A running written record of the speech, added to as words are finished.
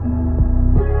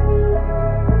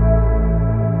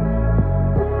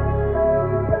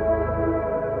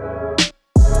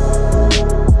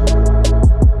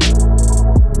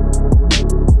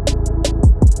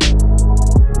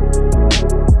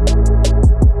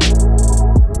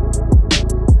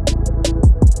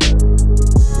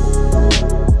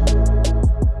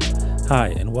Hi,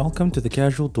 and welcome to the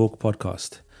Casual Talk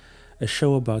podcast, a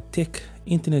show about tech,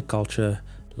 internet culture,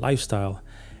 lifestyle,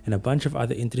 and a bunch of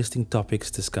other interesting topics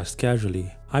discussed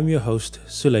casually. I'm your host,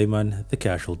 Suleiman, the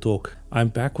Casual Talk. I'm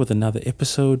back with another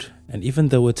episode, and even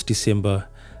though it's December,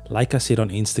 like I said on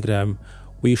Instagram,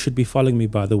 where you should be following me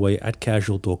by the way at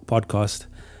Casual Talk Podcast,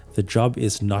 the job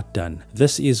is not done.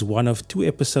 This is one of 2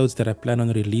 episodes that I plan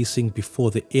on releasing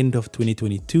before the end of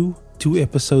 2022. 2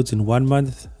 episodes in 1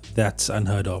 month, that's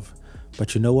unheard of.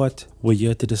 But you know what? We're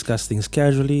here to discuss things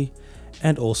casually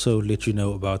and also let you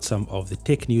know about some of the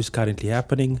tech news currently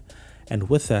happening. And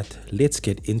with that, let's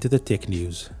get into the tech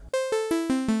news.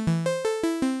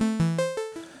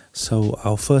 So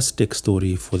our first tech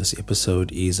story for this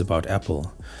episode is about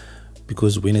Apple.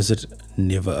 Because when is it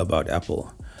never about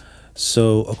Apple?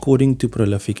 So according to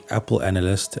prolific Apple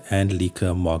analyst and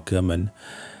leaker Mark Gurman,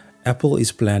 Apple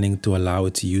is planning to allow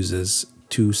its users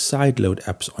to sideload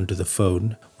apps onto the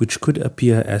phone, which could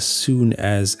appear as soon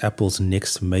as Apple's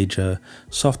next major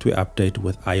software update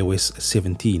with iOS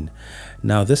 17.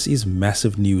 Now, this is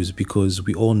massive news because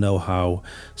we all know how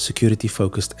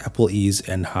security-focused Apple is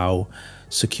and how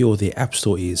secure their App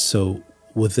Store is. So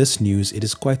with this news, it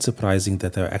is quite surprising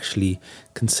that they're actually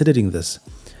considering this.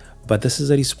 But this is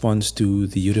a response to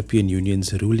the European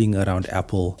Union's ruling around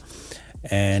Apple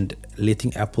and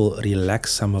letting Apple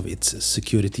relax some of its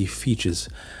security features.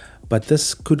 But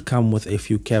this could come with a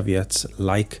few caveats,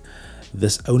 like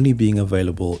this only being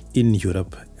available in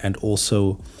Europe, and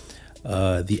also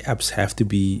the apps have to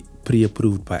be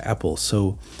pre-approved by Apple.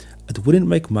 So it wouldn't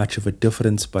make much of a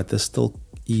difference, but this still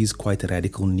is quite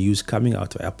radical news coming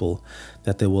out of Apple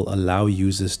that they will allow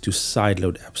users to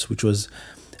sideload apps, which was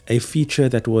a feature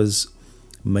that was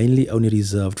mainly only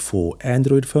reserved for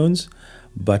Android phones.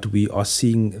 But we are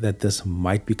seeing that this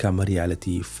might become a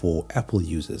reality for Apple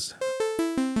users.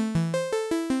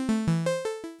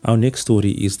 Our next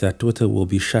story is that Twitter will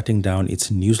be shutting down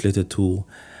its newsletter tool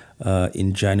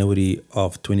in January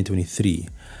of 2023.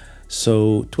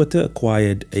 So Twitter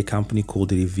acquired a company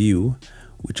called Review,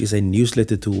 which is a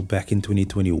newsletter tool back in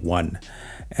 2021.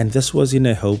 And this was in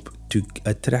a hope to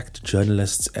attract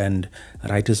journalists and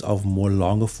writers of more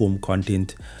longer form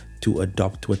content to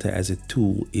adopt Twitter as a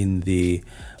tool in their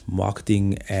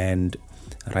marketing and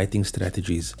writing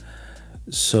strategies.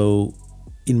 So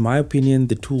in my opinion,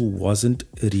 the tool wasn't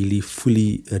really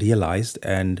fully realized,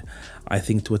 and I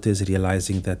think Twitter is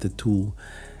realizing that the tool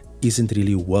isn't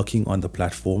really working on the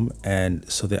platform, and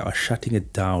so they are shutting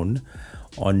it down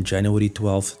on January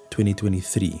 12th,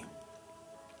 2023.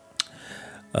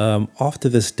 After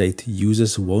this date,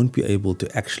 users won't be able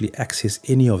to actually access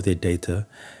any of their data,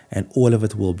 and all of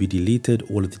it will be deleted.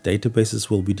 All of the databases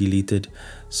will be deleted.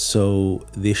 So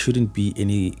there shouldn't be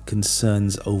any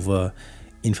concerns over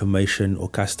information or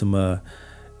customer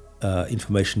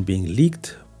information being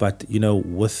leaked. But, you know,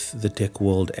 with the tech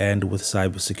world and with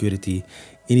cybersecurity,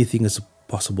 anything is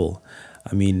possible.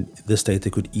 I mean, this data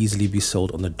could easily be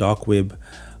sold on the dark web,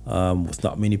 with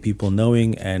not many people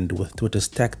knowing, and with Twitter's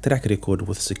track record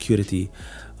with security,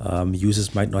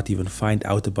 users might not even find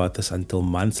out about this until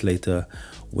months later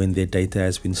when their data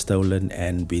has been stolen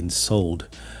and been sold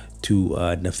to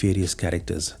nefarious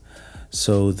characters.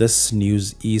 So this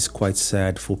news is quite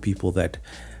sad for people that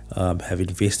have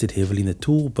invested heavily in the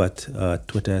tool, but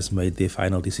Twitter has made their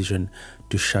final decision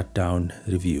to shut down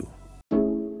Review.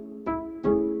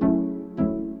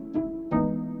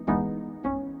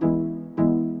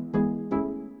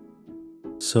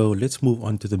 So let's move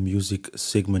on to the music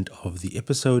segment of the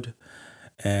episode.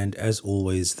 And as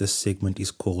always, this segment is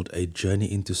called A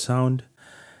Journey into Sound.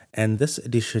 And this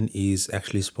edition is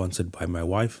actually sponsored by my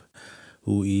wife,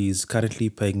 who is currently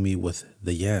paying me with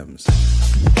the yams.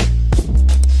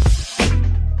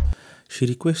 She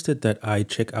requested that I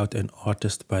check out an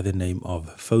artist by the name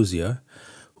of Fawzia,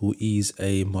 who is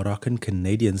a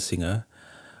Moroccan-Canadian singer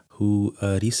who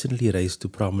recently raised to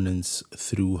prominence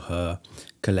through her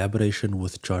collaboration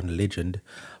with John Legend,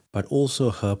 but also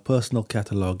her personal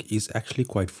catalog is actually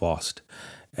quite vast.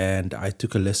 And I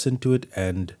took a listen to it,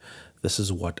 and this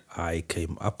is what I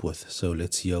came up with. So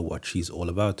let's hear what she's all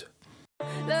about.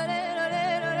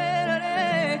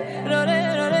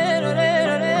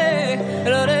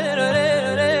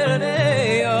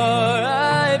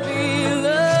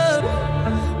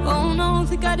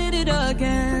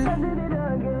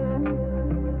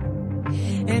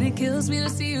 And it kills me to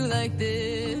see you like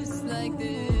this, like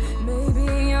this.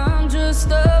 Maybe I'm just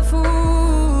a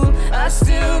fool. I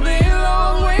still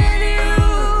belong with you.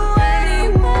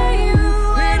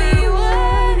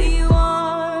 Anywhere you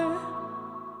are.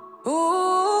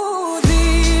 Ooh,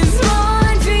 these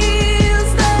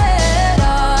minefields that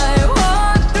I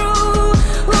walk through.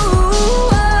 Ooh,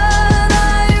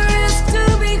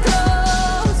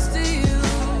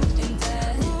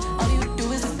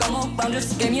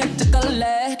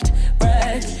 collect,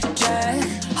 wreck,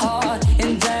 jet, heart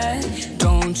in debt.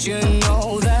 Don't you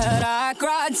know that I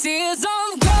cry tears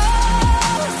of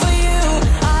gold for you?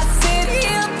 I sit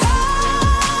here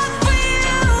proud for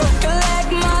you,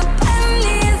 collect my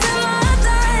pennies and my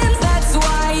dimes. That's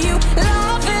why you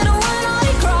laugh it when I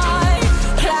cry.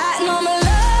 Platinum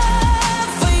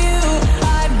love for you,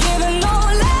 I'd give it no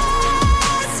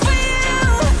less for you.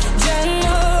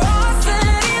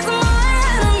 Generosity's my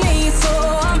enemy, so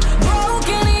I'm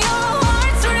broken, your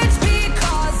heart's rich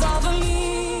because of me.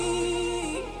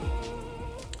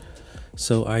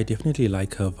 So I definitely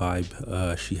like her vibe.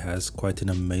 She has quite an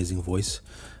amazing voice,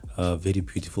 very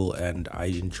beautiful, and I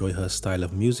enjoy her style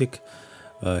of music.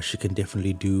 She can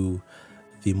definitely do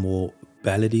the more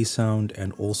ballady sound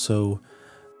and also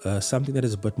something that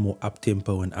is a bit more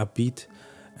up-tempo and upbeat.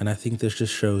 And I think this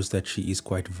just shows that she is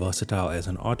quite versatile as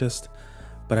an artist.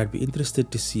 But I'd be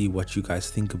interested to see what you guys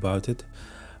think about it.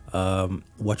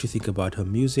 What you think about her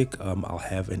music. I'll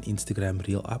have an Instagram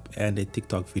reel up and a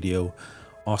TikTok video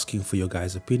asking for your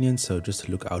guys' opinions, so just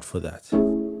look out for that.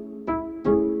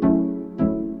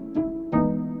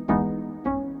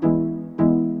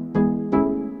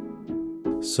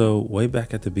 So way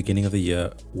back at the beginning of the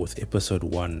year with episode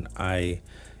 1, I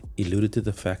alluded to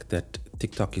the fact that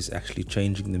TikTok is actually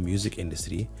changing the music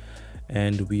industry,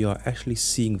 and we are actually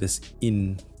seeing this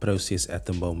in process at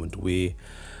the moment where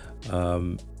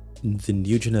the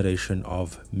new generation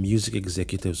of music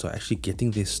executives are actually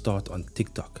getting their start on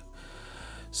TikTok.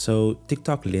 So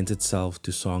TikTok lends itself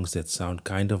to songs that sound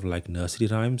kind of like nursery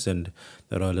rhymes and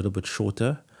that are a little bit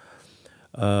shorter.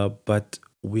 But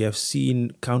we have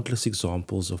seen countless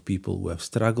examples of people who have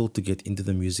struggled to get into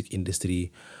the music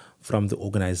industry from the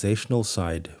organizational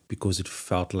side because it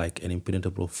felt like an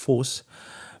impenetrable force.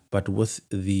 But with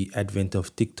the advent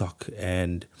of TikTok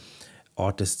and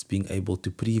artists being able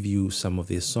to preview some of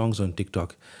their songs on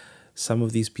TikTok, some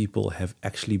of these people have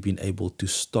actually been able to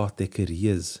start their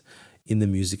careers in the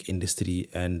music industry,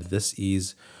 and this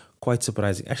is quite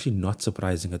surprising. Actually not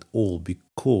surprising at all,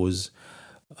 because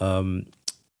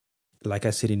like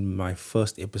I said in my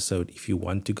first episode, if you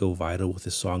want to go viral with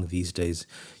a song these days,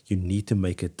 you need to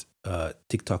make it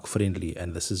TikTok friendly,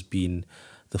 and this has been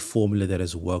the formula that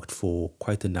has worked for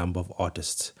quite a number of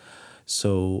artists.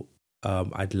 So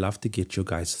I'd love to get your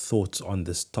guys' thoughts on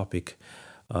this topic.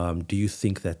 Do you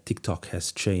think that TikTok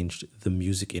has changed the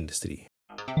music industry?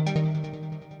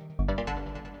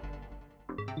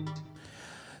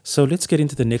 So let's get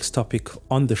into the next topic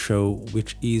on the show,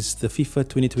 which is the FIFA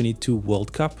 2022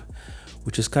 World Cup,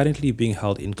 which is currently being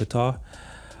held in Qatar.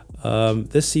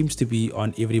 This seems to be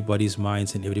on everybody's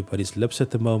minds and everybody's lips at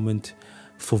the moment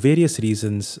for various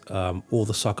reasons. All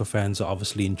the soccer fans are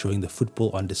obviously enjoying the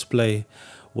football on display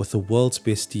with the world's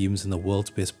best teams and the world's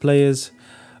best players.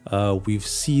 We've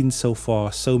seen so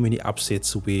far so many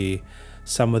upsets where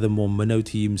some of the more minnow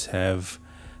teams have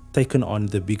taken on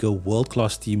the bigger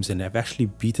world-class teams and have actually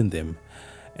beaten them.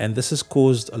 And this has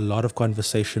caused a lot of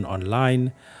conversation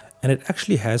online, and it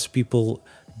actually has people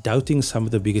doubting some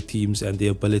of the bigger teams and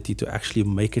their ability to actually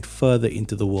make it further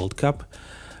into the World Cup.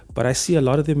 But I see a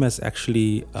lot of them as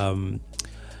actually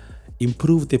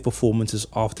improved their performances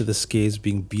after the scares,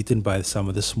 being beaten by some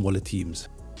of the smaller teams.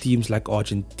 Teams like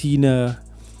Argentina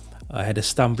had a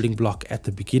stumbling block at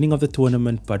the beginning of the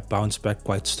tournament but bounced back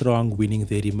quite strong, winning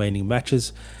their remaining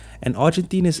matches. And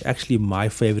Argentina is actually my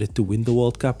favorite to win the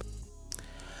World Cup.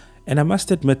 And I must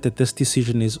admit that this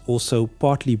decision is also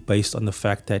partly based on the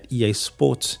fact that EA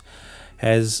Sports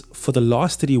has, for the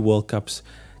last 3 World Cups,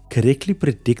 correctly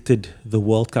predicted the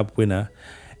World Cup winner.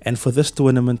 And for this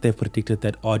tournament, they've predicted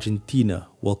that Argentina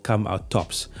will come out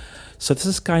tops. So this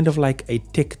is kind of like a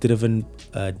tech-driven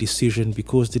decision,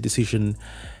 because the decision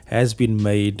has been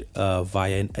made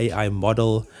via an AI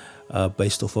model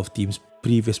based off of teams'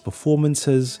 previous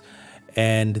performances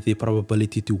and their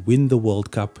probability to win the World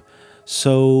Cup.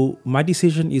 So my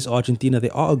decision is Argentina.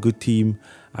 They are a good team.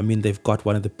 I mean, they've got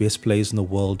one of the best players in the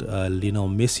world, Lionel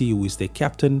Messi, who is their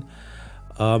captain.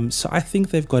 So I think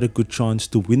they've got a good chance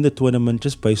to win the tournament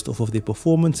just based off of their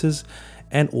performances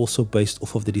and also based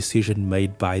off of the decision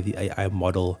made by the AI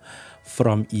model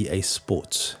from EA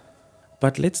Sports.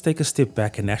 But let's take a step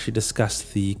back and actually discuss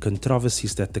the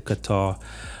controversies that the Qatar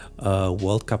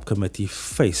World Cup committee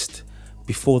faced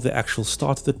before the actual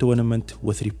start of the tournament,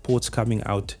 with reports coming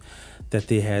out that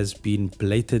there has been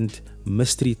blatant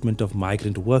mistreatment of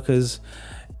migrant workers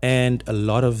and a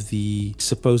lot of the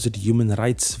supposed human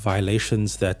rights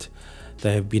violations that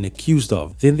they have been accused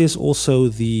of. Then there's also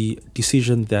the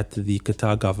decision that the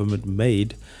Qatar government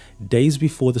made days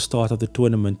before the start of the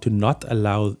tournament to not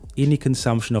allow any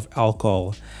consumption of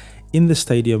alcohol in the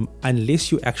stadium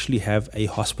unless you actually have a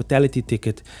hospitality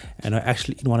ticket and are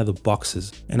actually in one of the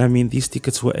boxes. And I mean, these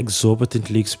tickets were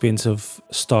exorbitantly expensive,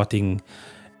 starting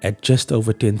at just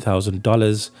over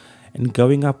 $10,000 and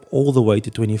going up all the way to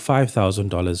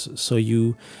 $25,000. So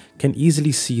you can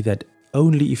easily see that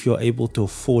only if you're able to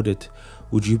afford it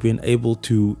would you be able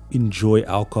to enjoy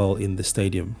alcohol in the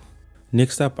stadium.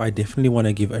 Next up, I definitely want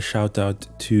to give a shout out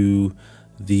to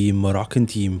the Moroccan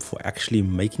team for actually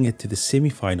making it to the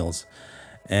semi-finals.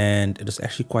 And it was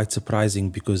actually quite surprising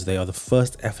because they are the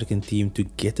first African team to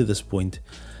get to this point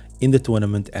in the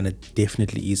tournament, and it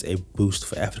definitely is a boost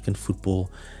for African football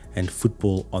and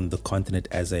football on the continent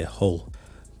as a whole.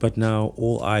 But now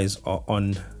all eyes are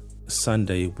on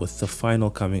Sunday with the final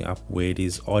coming up, where it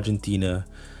is Argentina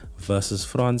versus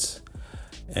France.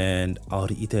 And I'll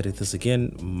reiterate this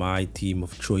again, my team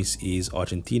of choice is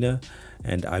Argentina,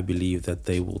 and I believe that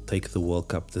they will take the World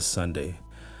Cup this Sunday.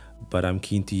 But I'm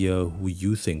keen to hear who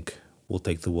you think will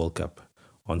take the World Cup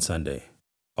on Sunday,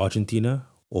 Argentina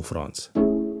or France.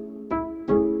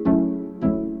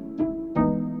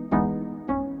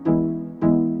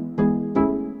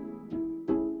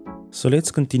 So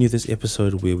let's continue this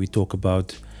episode where we talk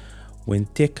about when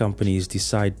tech companies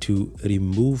decide to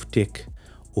remove tech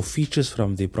or features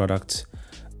from their products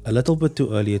a little bit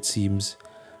too early, it seems,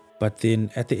 but then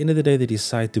at the end of the day they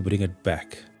decide to bring it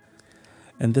back.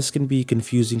 And this can be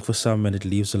confusing for some and it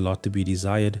leaves a lot to be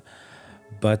desired.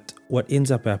 But what ends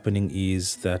up happening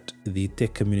is that the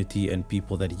tech community and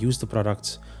people that use the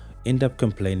products end up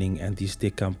complaining, and these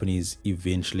tech companies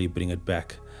eventually bring it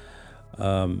back.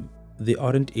 There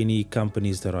aren't any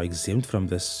companies that are exempt from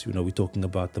this. You know, we're talking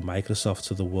about the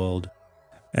Microsofts of the world.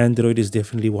 Android is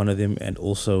definitely one of them, and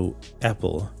also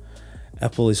Apple.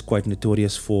 Apple is quite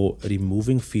notorious for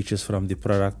removing features from the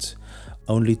products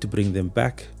only to bring them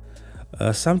back.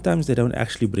 Sometimes they don't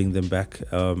actually bring them back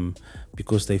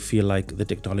because they feel like the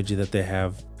technology that they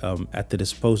have at the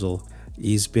disposal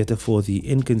is better for the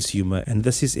end consumer, and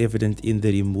this is evident in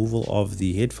the removal of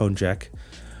the headphone jack,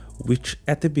 which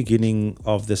at the beginning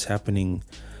of this happening,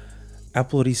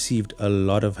 Apple received a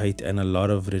lot of hate and a lot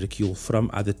of ridicule from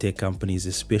other tech companies,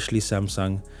 especially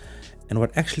Samsung. And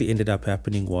what actually ended up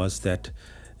happening was that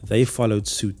they followed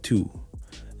suit too.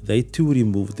 They too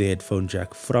removed the headphone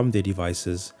jack from their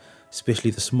devices,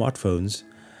 especially the smartphones.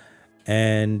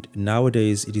 And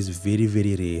nowadays it is very,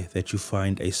 very rare that you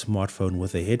find a smartphone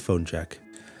with a headphone jack.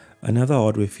 Another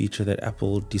hardware feature that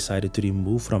Apple decided to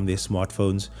remove from their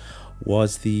smartphones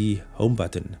was the home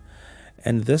button.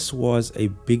 And this was a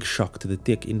big shock to the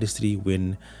tech industry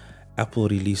when Apple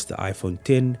released the iPhone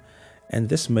 10, and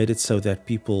this made it so that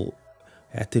people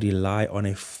had to rely on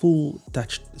a full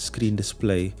touch screen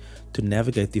display to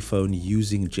navigate the phone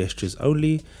using gestures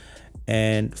only.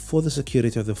 And for the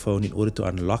security of the phone, in order to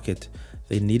unlock it,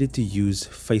 they needed to use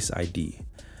Face ID.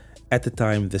 At the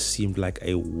time, this seemed like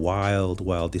a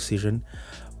wild decision,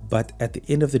 but at the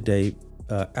end of the day,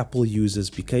 Apple users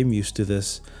became used to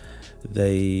this.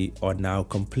 They are now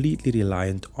completely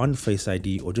reliant on Face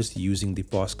ID or just using the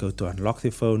passcode to unlock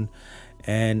their phone,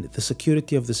 and the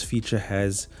security of this feature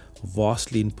has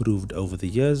vastly improved over the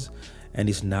years and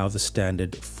is now the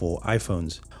standard for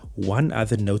iPhones. One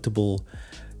other notable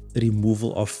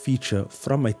removal of feature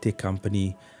from a tech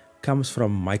company comes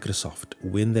from Microsoft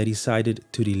when they decided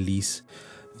to release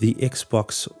the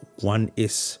Xbox One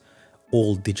S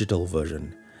all digital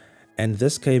version. And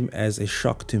this came as a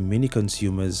shock to many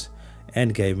consumers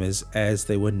and gamers, as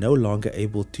they were no longer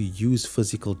able to use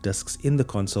physical discs in the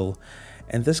console,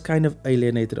 and this kind of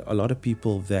alienated a lot of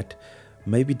people that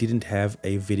maybe didn't have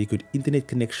a very good internet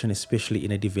connection, especially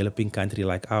in a developing country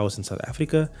like ours in South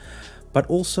Africa. But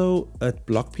also it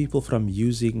blocked people from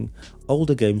using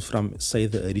older games from, say,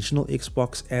 the original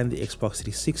Xbox and the Xbox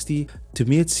 360. To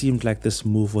me, it seemed like this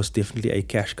move was definitely a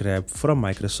cash grab from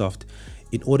Microsoft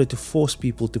in order to force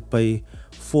people to pay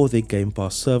for their Game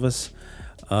Pass service.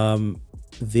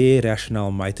 Their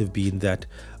rationale might have been that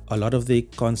a lot of their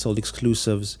console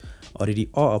exclusives already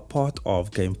are a part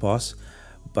of Game Pass,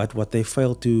 but what they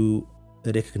fail to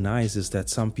recognize is that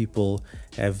some people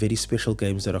have very special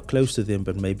games that are close to them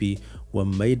but maybe were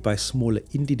made by smaller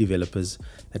indie developers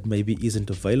that maybe isn't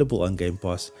available on Game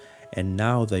Pass, and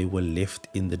now they were left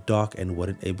in the dark and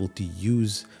weren't able to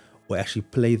use or actually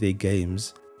play their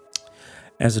games,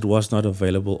 as it was not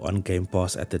available on Game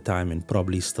Pass at the time and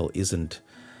probably still isn't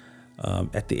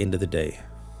at the end of the day.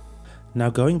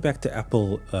 Now, going back to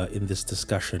Apple in this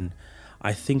discussion,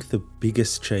 I think the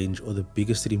biggest change or the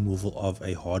biggest removal of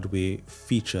a hardware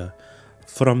feature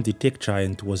from the tech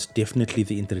giant was definitely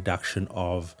the introduction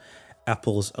of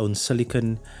Apple's own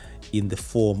silicon in the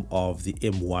form of the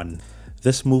M1.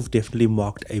 This move definitely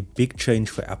marked a big change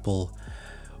for Apple,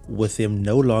 with them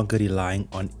no longer relying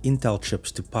on Intel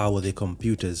chips to power their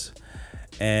computers.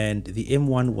 And the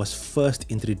M1 was first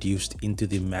introduced into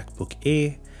the MacBook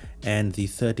Air and the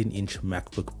 13-inch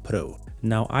MacBook Pro.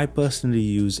 Now, I personally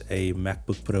use a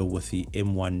MacBook Pro with the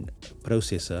M1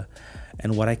 processor,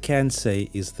 and what I can say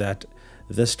is that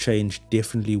this change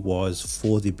definitely was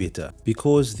for the better.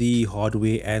 Because the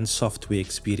hardware and software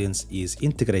experience is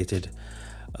integrated,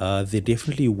 there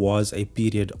definitely was a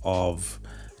period of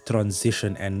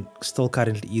transition, and still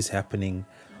currently is happening,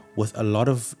 with a lot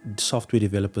of software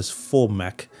developers for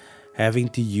Mac having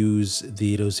to use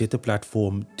the Rosetta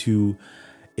platform to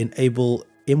enable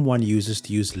M1 users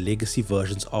to use legacy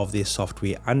versions of their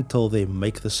software until they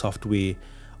make the software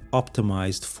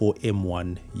optimized for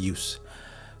M1 use.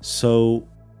 So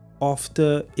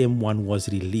after M1 was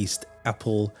released,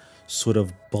 Apple sort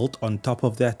of built on top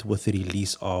of that with the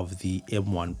release of the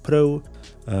M1 Pro,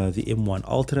 the M1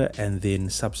 Ultra, and then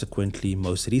subsequently,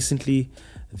 most recently,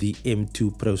 the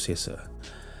M2 processor.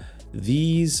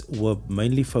 These were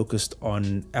mainly focused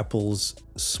on Apple's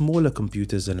smaller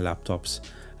computers and laptops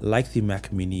like the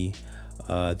Mac Mini,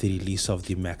 the release of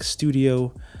the Mac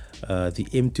Studio. The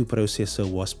M2 processor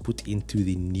was put into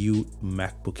the new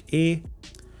MacBook Air,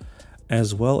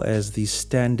 as well as the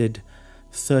standard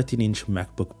 13-inch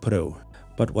MacBook Pro.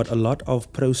 But what a lot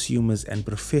of prosumers and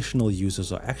professional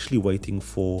users are actually waiting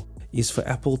for is for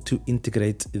Apple to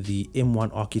integrate the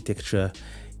M1 architecture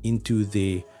into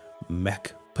their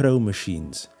Mac Pro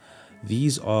machines.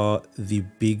 These are the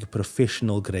big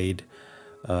professional grade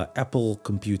Apple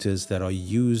computers that are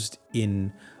used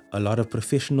in a lot of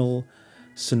professional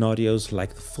scenarios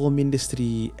like the film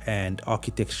industry and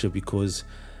architecture, because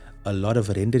a lot of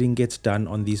rendering gets done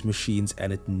on these machines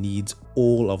and it needs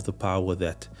all of the power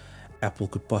that Apple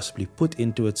could possibly put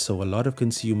into it. So a lot of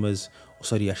prosumers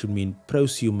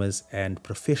and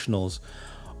professionals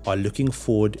are looking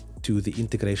forward to the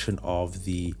integration of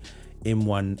the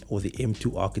M1 or the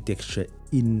M2 architecture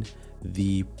in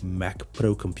the Mac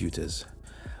Pro computers.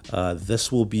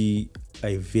 This will be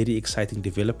a very exciting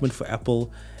development for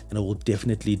Apple, and it will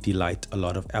definitely delight a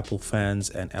lot of Apple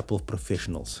fans and Apple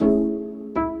professionals.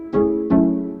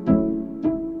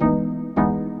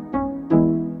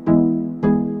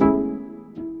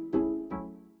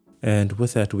 And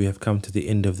with that, we have come to the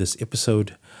end of this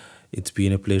episode. It's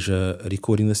been a pleasure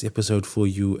recording this episode for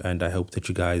you, and I hope that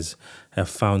you guys have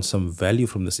found some value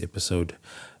from this episode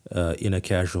in a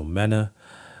casual manner.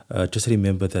 Just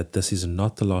remember that this is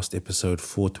not the last episode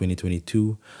for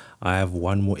 2022. I have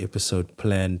one more episode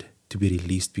planned to be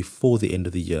released before the end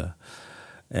of the year.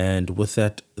 And with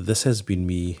that, this has been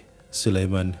me,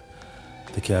 Suleiman,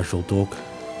 the Casual Dork.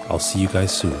 I'll see you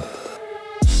guys soon.